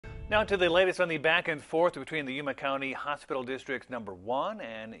Now to the latest on the back and forth between the Yuma County Hospital District Number 1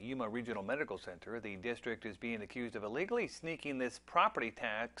 and Yuma Regional Medical Center. The district is being accused of illegally sneaking this property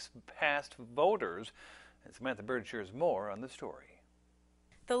tax past voters. And Samantha Bird shares more on the story.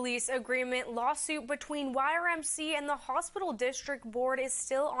 The lease agreement lawsuit between YRMC and the Hospital District Board is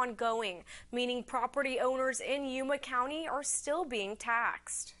still ongoing, meaning property owners in Yuma County are still being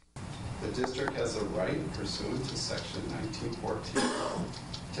taxed. The district has a right pursuant to Section 1914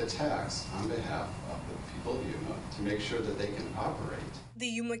 to tax on behalf of the people of Yuma to make sure that they can operate. The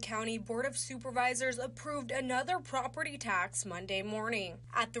Yuma County Board of Supervisors approved another property tax Monday morning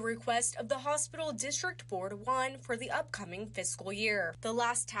at the request of the Hospital District Board 1 for the upcoming fiscal year. The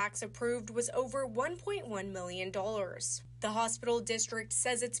last tax approved was over $1.1 million. The hospital district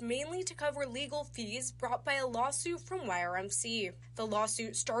says it's mainly to cover legal fees brought by a lawsuit from YRMC. The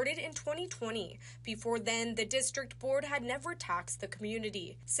lawsuit started in 2020. Before then, the district board had never taxed the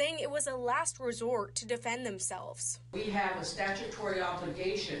community, saying it was a last resort to defend themselves. We have a statutory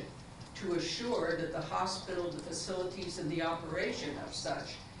obligation to assure that the hospital, the facilities, and the operation of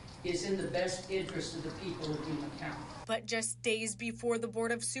such is in the best interest of the people of Yuma County. But just days before the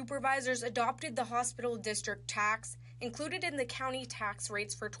Board of Supervisors adopted the hospital district tax, included in the county tax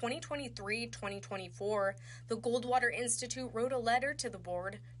rates for 2023-2024, the Goldwater Institute wrote a letter to the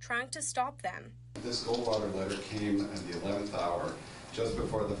board trying to stop them. This Goldwater letter came at the 11th hour, just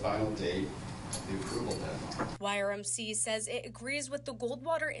before the final date of the approval deadline. YRMC says it agrees with the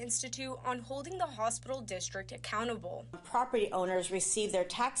Goldwater Institute on holding the hospital district accountable. Property owners received their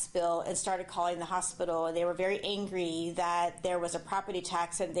tax bill and started calling the hospital, and they were very angry that there was a property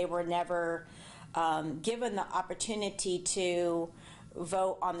tax and they were never given the opportunity to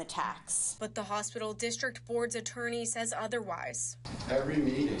vote on the tax. But the hospital district board's attorney says otherwise. Every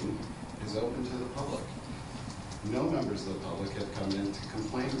meeting is open to the public. No members of the public have come in to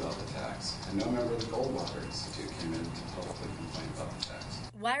complain about the tax, and no member of the Goldwater Institute came in to publicly complain about the tax.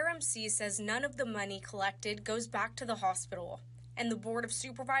 YRMC says none of the money collected goes back to the hospital, and the Board of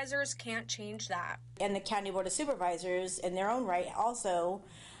Supervisors can't change that. And the County Board of Supervisors, in their own right, also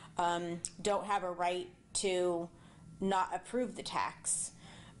don't have a right to not approve the tax.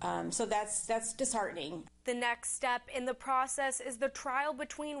 So that's disheartening. The next step in the process is the trial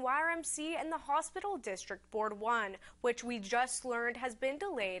between YRMC and the Hospital District Board 1, which we just learned has been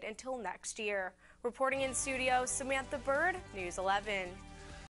delayed until next year. Reporting in studio, Samantha Bird, News 11.